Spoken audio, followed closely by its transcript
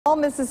All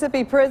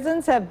Mississippi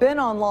prisons have been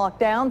on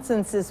lockdown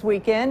since this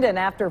weekend, and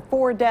after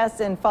 4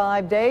 deaths in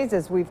 5 days,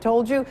 as we've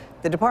told you,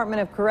 the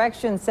Department of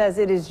Corrections says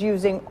it is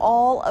using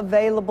all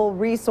available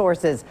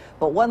resources.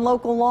 But one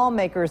local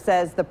lawmaker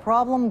says the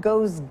problem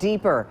goes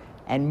deeper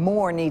and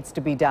more needs to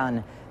be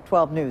done.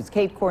 12 News'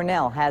 Kate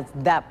Cornell has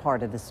that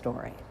part of the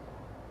story.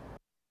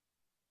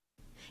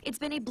 It's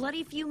been a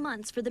bloody few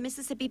months for the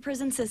Mississippi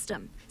prison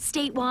system,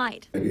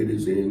 statewide. It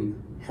is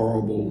in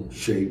horrible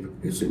shape.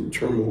 It's in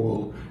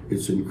turmoil.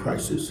 It's in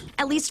crisis.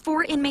 At least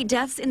 4 inmate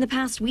deaths in the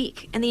past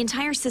week, and the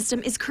entire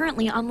system is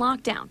currently on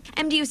lockdown.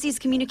 MDOC's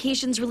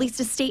communications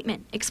released a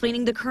statement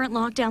explaining the current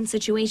lockdown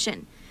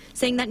situation,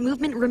 saying that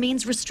movement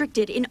remains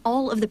restricted in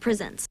all of the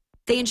prisons.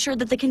 They ensured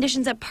that the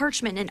conditions at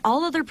Parchman and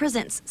all other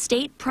prisons,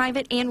 state,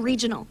 private, and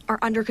regional, are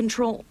under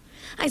control.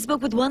 I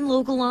spoke with one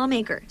local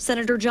lawmaker,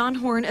 Senator John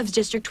Horn of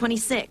District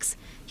 26.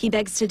 He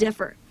begs to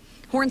differ.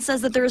 Horn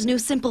says that there is no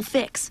simple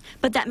fix,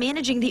 but that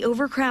managing the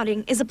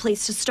overcrowding is a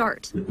place to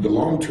start. The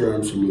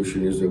long-term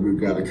solution is that we've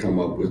got to come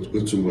up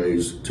with some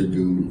ways to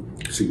do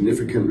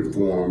significant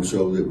reform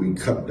so that we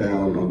cut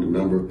down on the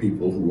number of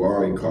people who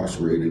are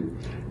incarcerated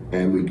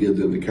and we give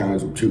them the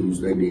kinds of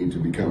tools they need to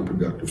become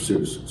productive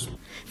citizens.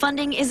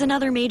 Funding is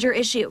another major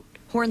issue.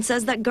 Horn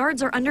says that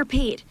guards are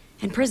underpaid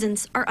and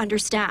prisons are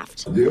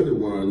understaffed. They're the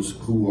ones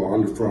who are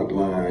on the front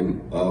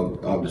line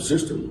of the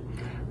system.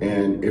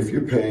 And if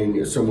you're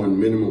paying someone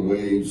minimum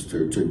wage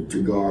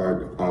to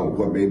guard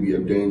what may be a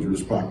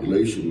dangerous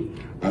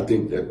population, I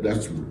think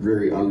that's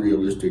very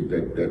unrealistic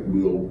that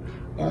we'll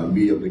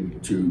be able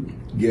to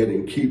get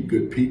and keep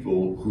good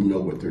people who know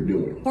what they're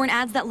doing. Horn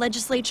adds that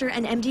legislature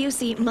and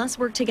MDOC must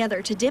work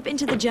together to dip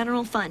into the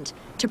general fund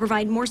to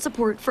provide more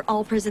support for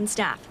all prison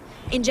staff.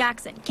 In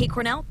Jackson, Kate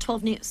Cornell,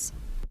 12 News.